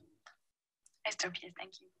 I stop here.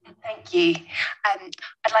 Thank you. Thank you.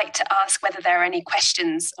 I'd like to ask whether there are any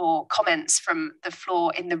questions or comments from the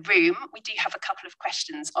floor in the room. We do have a couple of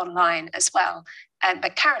questions online as well.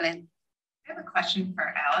 But Carolyn. I have a question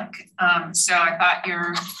for Alec. So I thought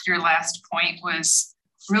your last point was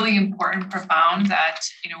really important, profound, that,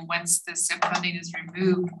 once the SIP funding is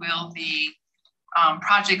removed, will the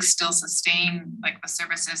projects still sustain like the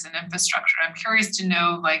services and infrastructure? I'm curious to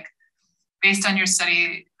know, like, based on your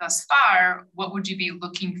study thus far, what would you be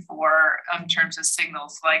looking for in terms of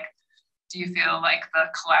signals? Like, do you feel like the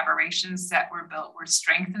collaborations that were built were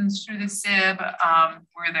strengthened through the SIB?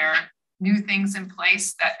 Were there new things in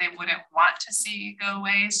place that they wouldn't want to see go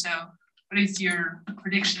away? So what is your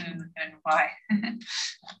prediction and why?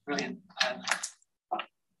 Brilliant.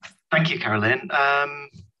 Thank you, Carolyn.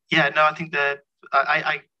 Yeah, no, I think that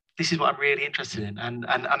this is what I'm really interested in. And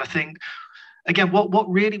I think, again, what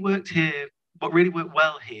really worked here, what really worked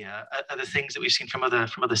well here are the things that we've seen from other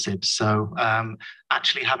SIBs. So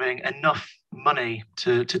actually having enough money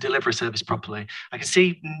to deliver a service properly. I can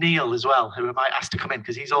see Neil as well, who I might ask to come in,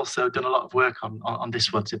 because he's also done a lot of work on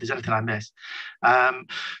this one. So if there's anything I missed.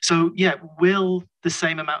 So yeah, will the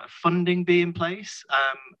same amount of funding be in place?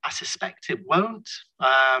 I suspect it won't.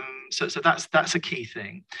 So that's a key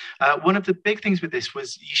thing. One of the big things with this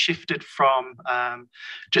was you shifted from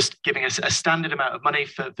just giving us a standard amount of money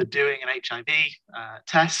for doing an HIV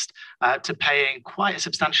test to paying quite a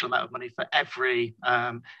substantial amount of money for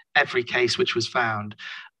every case which was found.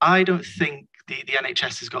 I don't think the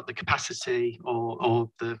NHS has got the capacity or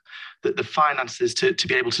the finances to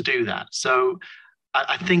be able to do that. So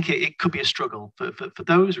I think it could be a struggle for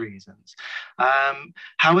those reasons.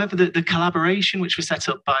 However, the collaboration which was set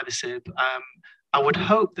up by the SIB, I would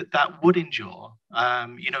hope that would endure.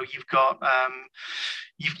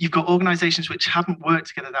 You've got organisations which haven't worked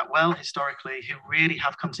together that well historically, who really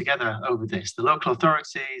have come together over this. The local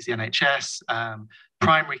authorities, the NHS,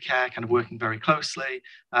 primary care, kind of working very closely.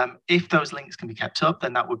 If those links can be kept up,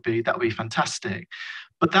 then that would be fantastic.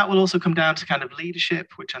 But that will also come down to kind of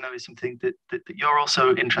leadership, which I know is something that you're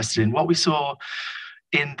also interested in. What we saw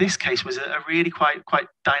in this case was a really quite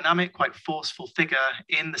dynamic, quite forceful figure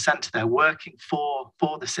in the centre there, working for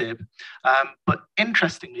the SIB. But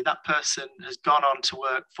interestingly, that person has gone on to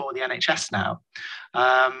work for the NHS now.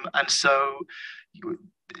 And so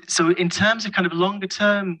in terms of kind of longer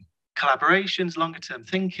term collaborations, longer term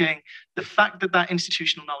thinking, the fact that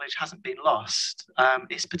institutional knowledge hasn't been lost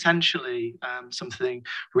is potentially something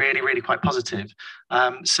really quite positive.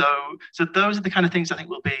 So those are the kind of things I think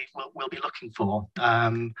we'll be looking for.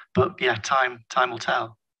 But yeah, time will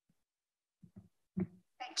tell.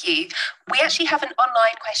 Thank you. We actually have an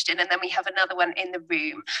online question, and then we have another one in the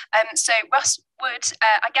room. So Russ Wood,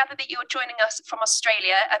 I gather that you're joining us from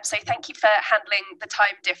Australia, so thank you for handling the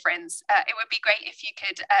time difference. It would be great if you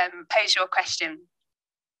could pose your question.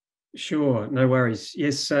 Sure, no worries.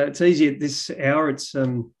 Yes, it's easy at this hour. It's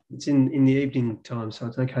in the evening time, so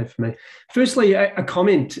it's okay for me. Firstly, a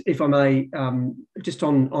comment, if I may, just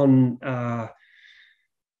on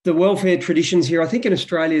the welfare traditions here. I think in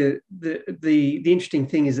Australia, the interesting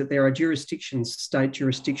thing is that there are jurisdictions, state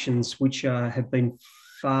jurisdictions, which have been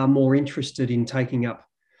far more interested in taking up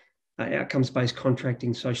outcomes-based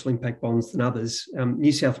contracting, social impact bonds than others.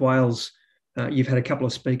 New South Wales, you've had a couple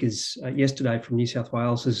of speakers yesterday from New South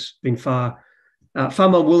Wales, has been far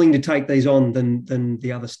more willing to take these on than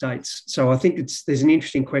the other states. So I think there's an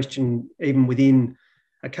interesting question, even within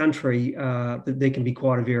a country, that there can be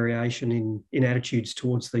quite a variation in attitudes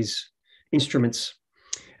towards these instruments.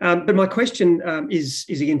 But my question is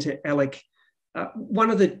again to Alec.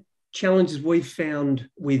 One of the challenges we've found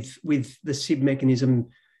with the SIB mechanism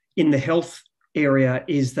in the health area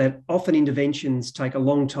is that often interventions take a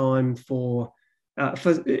long time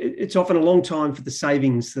it's often a long time for the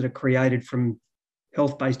savings that are created from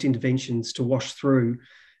health-based interventions to wash through.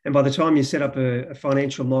 And by the time you set up a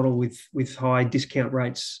financial model with high discount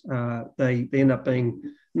rates, they end up being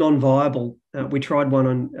non-viable. We tried one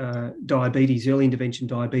on diabetes, early intervention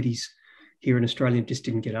diabetes here in Australia, and just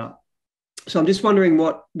didn't get up. So I'm just wondering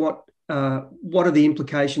what are the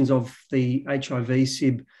implications of the HIV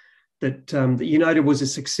SIB that you noted was a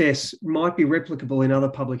success, might be replicable in other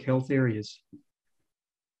public health areas?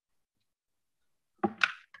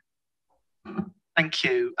 Thank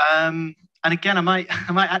you. And again, I might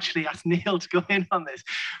actually ask Neil to go in on this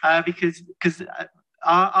because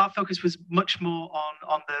our focus was much more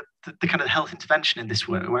on the kind of health intervention in this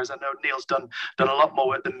work, whereas I know Neil's done a lot more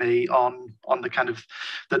work than me on the kind of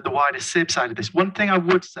the wider SIB side of this. One thing I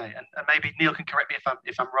would say, and maybe Neil can correct me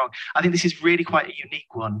if I'm wrong, I think this is really quite a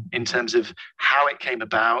unique one in terms of how it came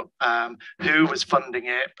about, who was funding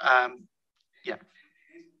it. Yeah.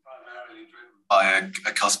 By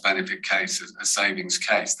a cost-benefit case, a savings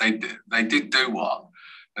case. They did do one.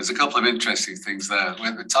 There's a couple of interesting things there.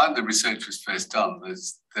 At the time the research was first done,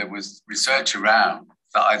 there was research around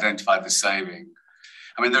that identified the saving.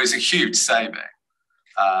 I mean, there is a huge saving.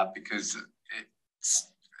 because it's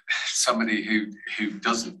somebody who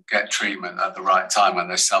doesn't get treatment at the right time when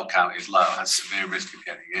their cell count is low has severe risk of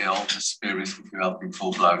getting ill, has severe risk of developing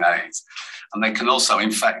full-blown AIDS. And they can also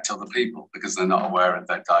infect other people because they're not aware of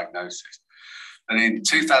their diagnosis. And in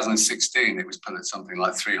 2016, it was put at something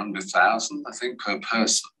like 300,000, I think, per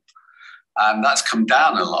person. And that's come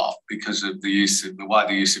down a lot because of the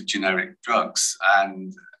wider use of generic drugs.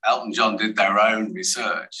 And Elton John did their own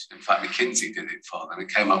research. In fact, McKinsey did it for them. It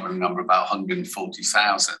came up with a number about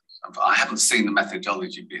 140,000. I haven't seen the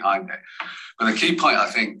methodology behind it. But the key point, I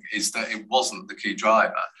think, is that it wasn't the key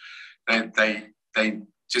driver. They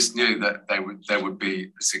just knew that there would be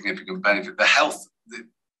a significant benefit. The health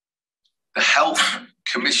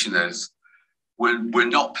commissioners were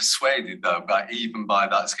not persuaded, though, even by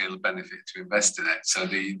that scale of benefit to invest in it. So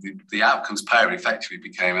the outcomes payer effectively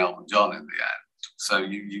became Elton John in the end. So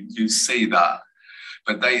you see that.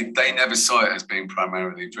 But they never saw it as being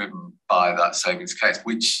primarily driven by that savings case,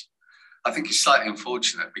 which I think is slightly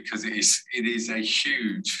unfortunate because it is a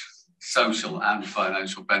huge social and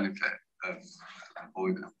financial benefit of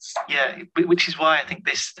avoidance. Yeah, which is why I think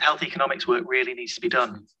this health economics work really needs to be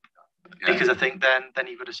done. Yeah. Because I think then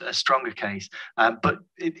you've got a stronger case. But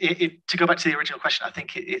to go back to the original question, I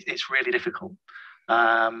think it's really difficult.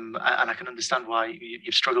 And I can understand why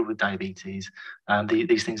you've struggled with diabetes.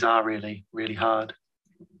 These things are really, really hard.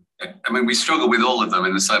 I mean, we struggle with all of them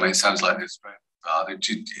in the same way. It sounds like this.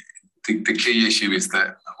 The key issue is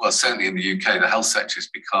that, well, certainly in the UK, the health sector has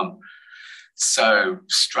become so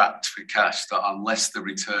strapped for cash that unless the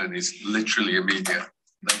return is literally immediate,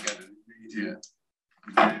 they get an immediate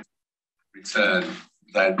return,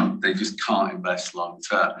 then they just can't invest long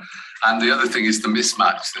term. And the other thing is the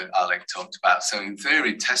mismatch that Alec talked about. So in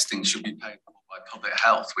theory, testing should be paid for by public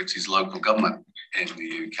health, which is local government in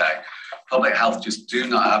the UK. Public health just do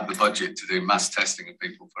not have the budget to do mass testing of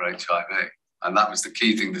people for HIV. And that was the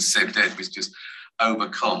key thing that SIB did, was just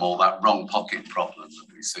overcome all that wrong pocket problem that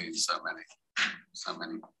we see in so many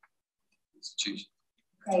institutions.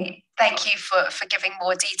 Great. Thank you for giving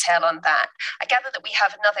more detail on that. I gather that we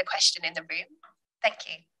have another question in the room. Thank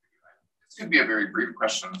you. This could be a very brief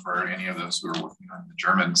question for any of those who are working on the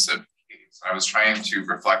German SIB case. I was trying to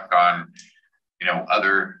reflect on,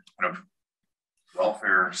 other kind of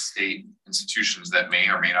welfare state institutions that may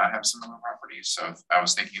or may not have similar properties. So I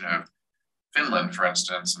was thinking of Finland, for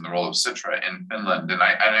instance, and the role of Citra in Finland. And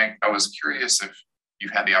I was curious if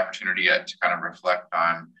you've had the opportunity yet to kind of reflect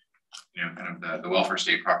on kind of the welfare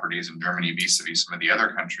state properties in Germany vis-a-vis some of the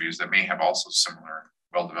other countries that may have also similar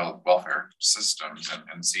well-developed welfare systems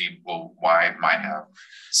and see, well, why might have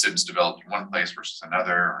SIBs developed in one place versus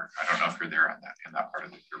another? Or I don't know if you're there in that part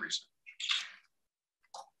of your research.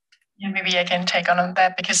 Yeah, maybe I can take on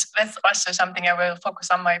that because that's also something I will focus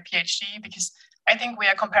on my PhD, because I think we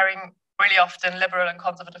are comparing really often liberal and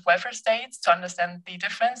conservative welfare states to understand the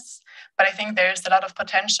difference. But I think there's a lot of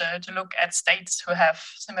potential to look at states who have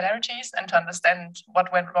similarities and to understand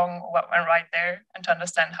what went wrong or what went right there and to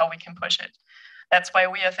understand how we can push it. That's why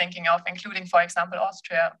we are thinking of including, for example,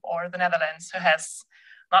 Austria or the Netherlands, who has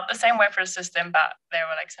not the same welfare system, but there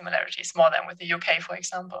were similarities more than with the UK, for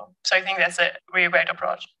example. So I think that's a really great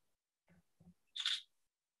approach.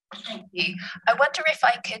 Thank you. I wonder if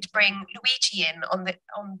I could bring Luigi in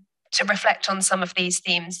to reflect on some of these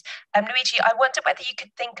themes. Luigi, I wonder whether you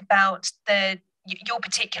could think about your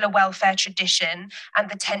particular welfare tradition and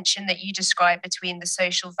the tension that you describe between the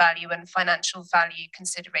social value and financial value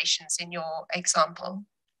considerations in your example.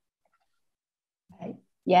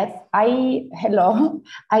 Yes, hello,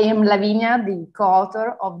 I am Lavinia, the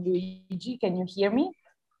co-author of Luigi. Can you hear me?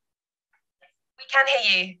 We can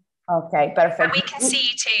hear you. Okay, perfect. And we can see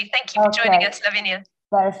you too. Thank you for joining us, Lavinia.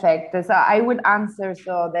 Perfect. So I will answer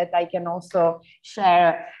so that I can also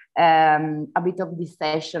share a bit of this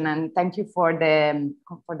session, and thank you for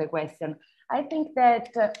the question. I think that,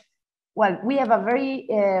 we have a very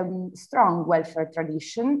strong welfare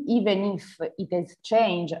tradition, even if it has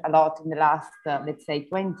changed a lot in the last, let's say,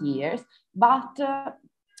 20 years. But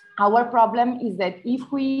our problem is that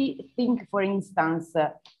if we think, for instance,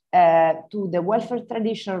 to the welfare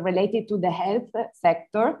tradition related to the health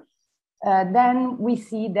sector, then we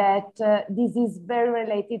see that this is very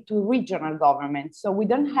related to regional government. So we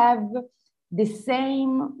don't have the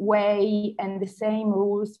same way and the same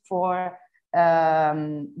rules for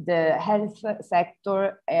the health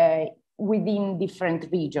sector within different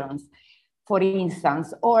regions, for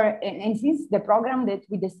instance. And since the program that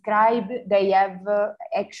we described, they have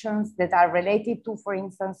actions that are related to, for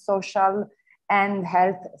instance, social and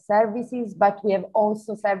health services, but we have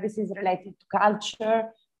also services related to culture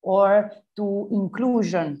or to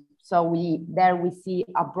inclusion. So we see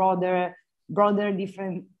a broader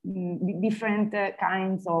different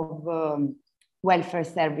kinds of welfare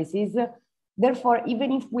services. Therefore,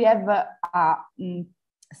 even if we have a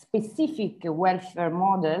specific welfare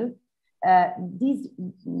model, this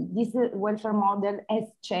welfare model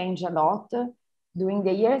has changed a lot during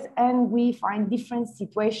the years, and we find different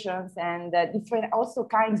situations and different also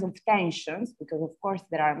kinds of tensions, because of course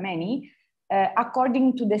there are many,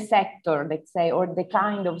 according to the sector, let's say, or the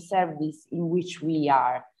kind of service in which we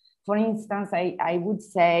are. For instance, I would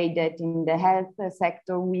say that in the health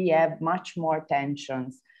sector, we have much more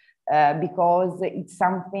tensions because it's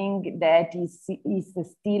something that is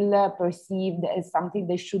still perceived as something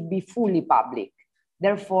that should be fully public.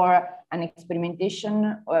 Therefore, an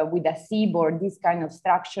experimentation with a SIB or this kind of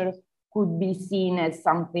structure could be seen as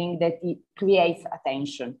something that it creates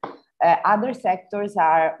attention. Other sectors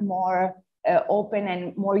are more open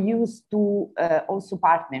and more used to also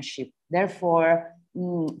partnership. Therefore,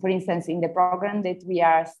 for instance, in the program that we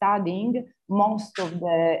are studying, most of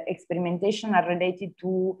the experimentation are related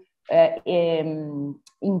to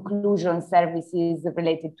inclusion services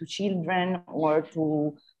related to children or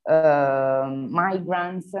to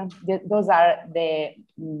migrants. Those are the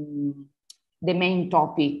main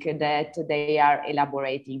topic that they are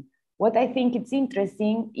elaborating. What I think it's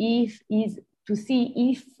interesting is to see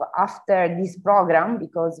if after this program,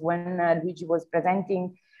 because when Luigi was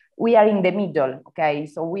presenting, we are in the middle, okay?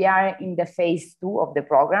 So we are in the phase 2 of the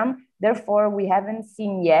program. Therefore, we haven't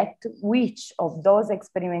seen yet which of those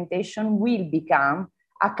experimentation will become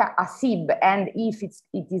a SIB, and if it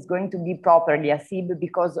is going to be properly a SIB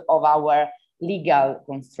because of our legal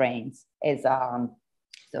constraints.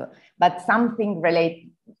 But something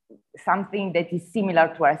that is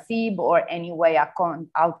similar to a SIB or anyway a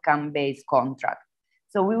outcome-based contract.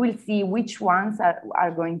 So we will see which ones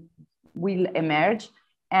will emerge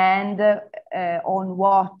and on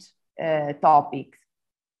what topics.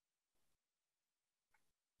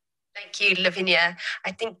 Thank you, Lavinia.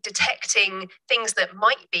 I think detecting things that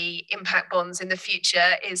might be impact bonds in the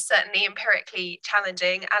future is certainly empirically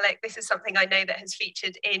challenging. Alec, this is something I know that has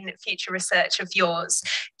featured in future research of yours.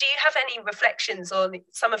 Do you have any reflections on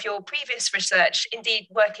some of your previous research, indeed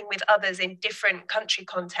working with others in different country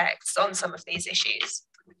contexts on some of these issues?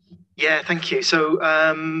 Yeah, thank you. So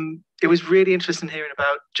it was really interesting hearing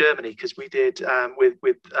about Germany, because we did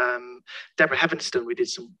with Deborah Heavenston, we did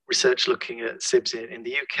some research looking at SIBs in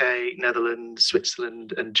the UK, Netherlands,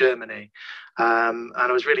 Switzerland, and Germany. And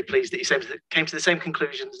I was really pleased that you came to the same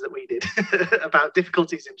conclusions that we did about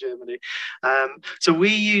difficulties in Germany. So we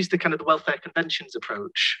used the kind of the welfare conventions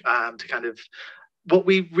approach to kind of. What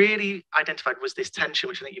we really identified was this tension,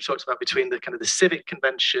 which I think you've talked about, between the kind of the civic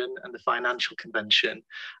convention and the financial convention.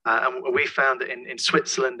 And we found that in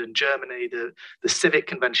Switzerland and Germany, the civic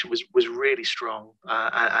convention was really strong,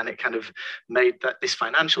 and it kind of made this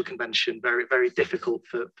financial convention very, very difficult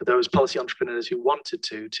for those policy entrepreneurs who wanted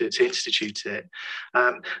to institute it.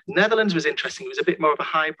 Netherlands was interesting. It was a bit more of a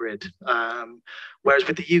hybrid. Whereas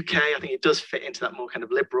with the UK, I think it does fit into that more kind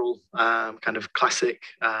of liberal, kind of classic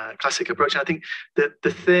approach. And I think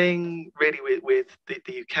the thing really with the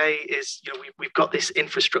UK is, we've got this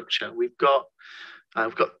infrastructure. We've got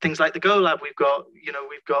things like the GoLab. We've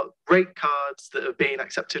got rate cards that have been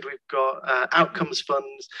accepted. We've got outcomes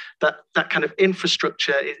funds. That kind of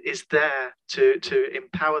infrastructure is there to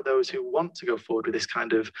empower those who want to go forward with this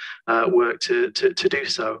kind of work to do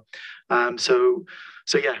so.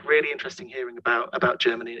 So yeah, really interesting hearing about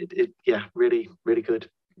Germany. Yeah, really, really good.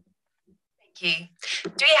 Thank you.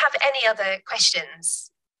 Do we have any other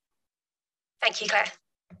questions? Thank you, Claire.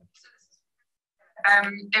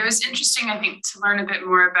 It was interesting, I think, to learn a bit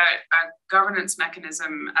more about a governance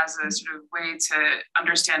mechanism as a sort of way to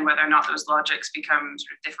understand whether or not those logics become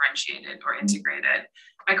sort of differentiated or integrated.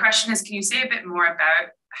 My question is, can you say a bit more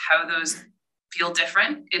about how those feel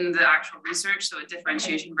different in the actual research, so a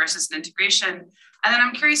differentiation versus an integration? And then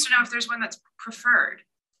I'm curious to know if there's one that's preferred,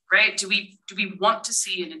 right? Do we want to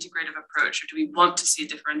see an integrative approach, or do we want to see a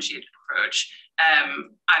differentiated approach?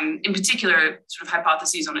 And in particular, sort of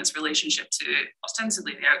hypotheses on its relationship to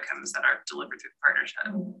ostensibly the outcomes that are delivered through the partnership.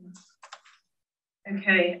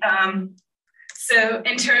 Okay. So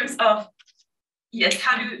in terms of, yes,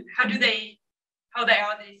 how are they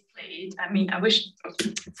displayed? I mean, I wish.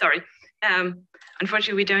 Sorry.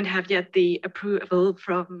 Unfortunately, we don't have yet the approval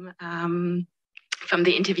from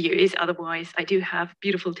the interviewees. Otherwise, I do have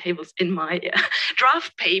beautiful tables in my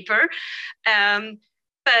draft paper.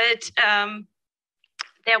 But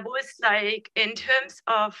there was like, in terms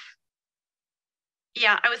of,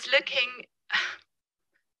 yeah, I was looking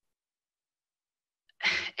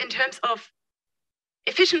in terms of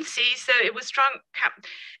efficiency. So it was strong.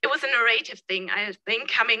 It was a narrative thing, I think,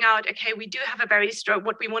 coming out. Okay, we do have a very strong.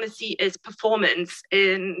 What we want to see is performance,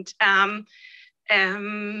 and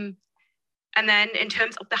then in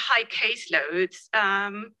terms of the high caseloads,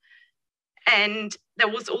 and there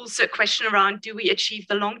was also a question around: do we achieve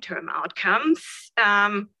the long-term outcomes?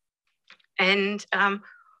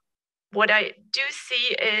 What I do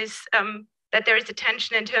see is that there is a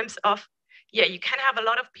tension in terms of, yeah, you can have a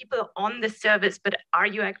lot of people on the service, but are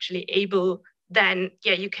you actually able then,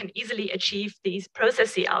 yeah, you can easily achieve these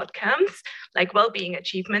processy outcomes, like well-being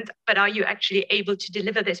achievements, but are you actually able to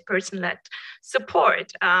deliver this person-led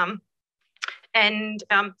support?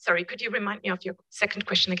 Sorry, could you remind me of your second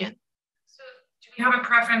question again? So do you have a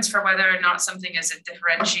preference for whether or not something is a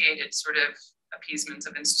differentiated sort of appeasement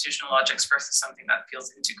of institutional logics versus something that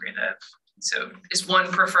feels integrative? So is one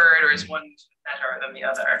preferred or is one better than the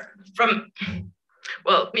other?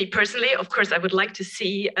 Well, me personally, of course, I would like to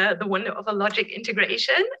see the wonder of a logic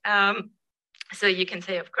integration. So you can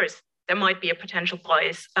say, of course, there might be a potential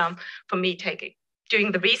bias for me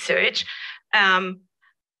doing the research. And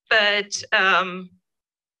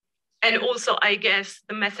also, I guess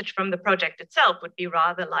the message from the project itself would be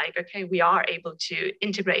rather like, okay, we are able to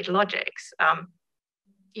integrate logics.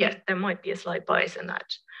 Yes, there might be a slight bias in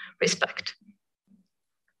that respect.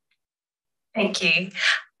 Thank you.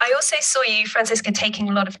 I also saw you, Francisca, taking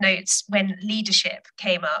a lot of notes when leadership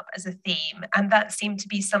came up as a theme, and that seemed to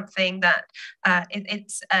be something that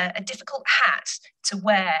it's a difficult hat to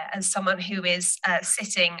wear as someone who is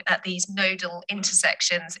sitting at these nodal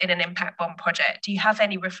intersections in an impact bond project. Do you have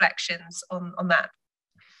any reflections on that?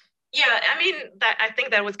 Yeah, I mean, I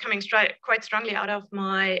think that was coming quite strongly out of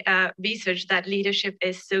my research, that leadership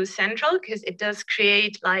is so central because it does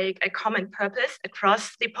create like a common purpose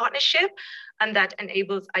across the partnership, and that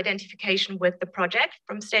enables identification with the project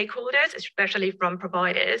from stakeholders, especially from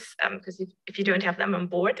providers, because if you don't have them on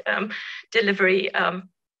board, delivery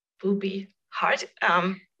will be hard.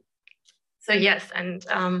 So yes, and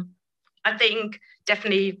I think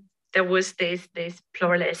definitely there was this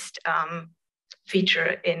pluralist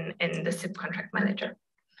feature in the SIP contract manager.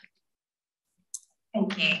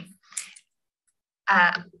 Thank you.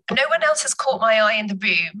 No one else has caught my eye in the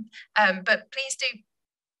room, but please do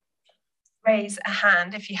raise a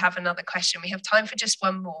hand if you have another question. We have time for just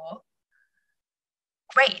one more.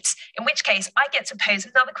 Great, in which case I get to pose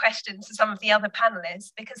another question to some of the other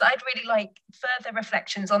panelists, because I'd really like further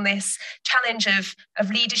reflections on this challenge of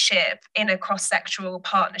leadership in a cross-sectoral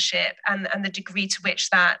partnership and the degree to which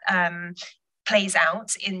that plays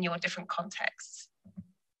out in your different contexts.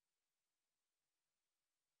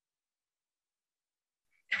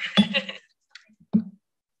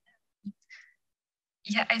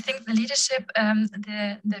 Yeah, I think the leadership,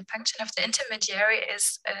 the function of the intermediary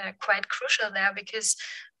is quite crucial there, because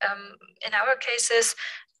in our cases,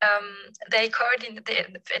 they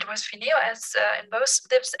coordinated, it was FINEO as in both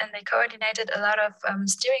SIPs, and they coordinated a lot of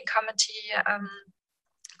steering committee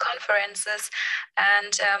conferences,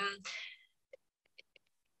 and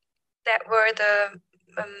that were the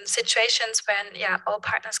situations when, yeah, all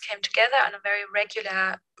partners came together on a very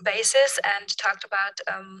regular basis and talked about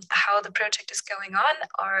how the project is going on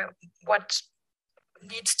or what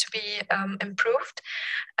needs to be improved.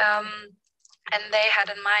 And they had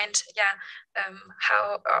in mind, yeah,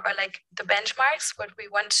 how, or like the benchmarks, what we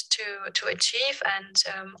want to achieve, and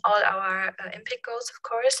all our impact goals, of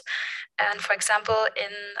course. And for example,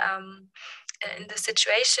 in the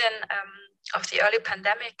situation of the early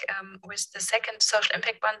pandemic, with the second social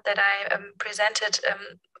impact bond that I presented,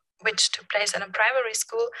 which took place in a primary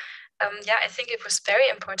school, yeah, I think it was very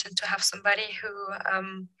important to have somebody who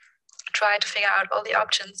tried to figure out all the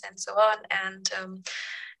options and so on. And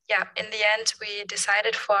yeah, in the end, we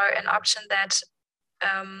decided for an option that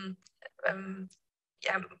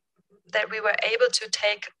yeah, that we were able to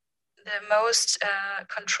take the most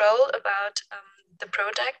control about the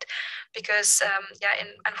project, because yeah,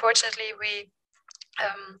 unfortunately we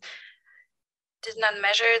did not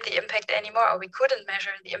measure the impact anymore, or we couldn't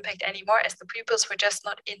measure the impact anymore, as the pupils were just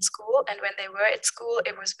not in school. And when they were at school,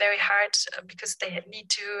 it was very hard because they had need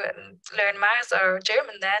to learn Math or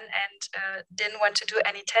German then, and didn't want to do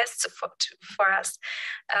any tests for us.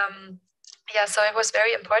 Yeah, so it was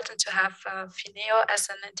very important to have FINEO as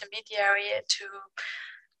an intermediary to,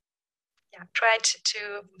 yeah, try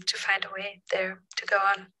to find a way there to go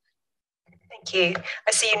on. Thank you.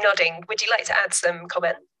 I see you nodding. Would you like to add some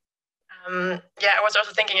comment? Yeah, I was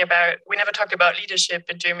also thinking about, we never talked about leadership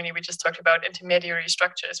in Germany, we just talked about intermediary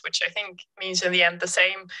structures, which I think means in the end the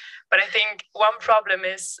same. But I think one problem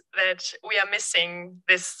is that we are missing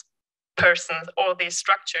this person or the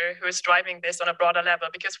structure who is driving this on a broader level,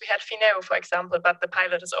 because we had Fineo, for example, but the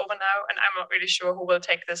pilot is over now, and I'm not really sure who will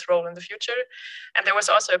take this role in the future. And there was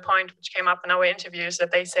also a point which came up in our interviews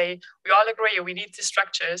that they say, we all agree we need the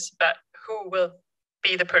structures, but who will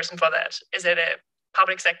be the person for that? Is it a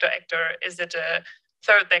public sector actor? Is it a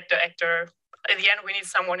third sector actor? In the end, we need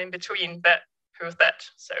someone in between, but who's that?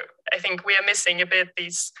 So I think we are missing a bit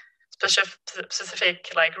these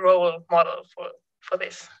specific like role model for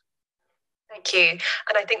this. Thank you.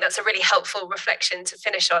 And I think that's a really helpful reflection to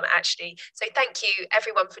finish on, actually. So thank you,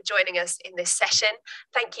 everyone, for joining us in this session.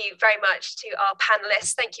 Thank you very much to our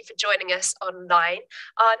panelists. Thank you for joining us online.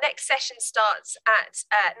 Our next session starts at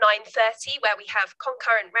 9:30, where we have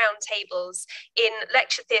concurrent roundtables. In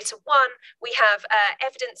Lecture Theatre 1, we have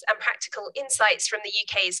evidence and practical insights from the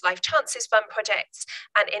UK's Life Chances Fund projects.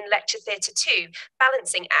 And in Lecture Theatre 2,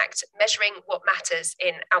 Balancing Act, Measuring What Matters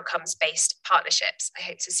in Outcomes-Based Partnerships. I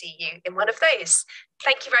hope to see you in one of those.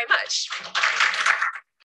 Thank you very much.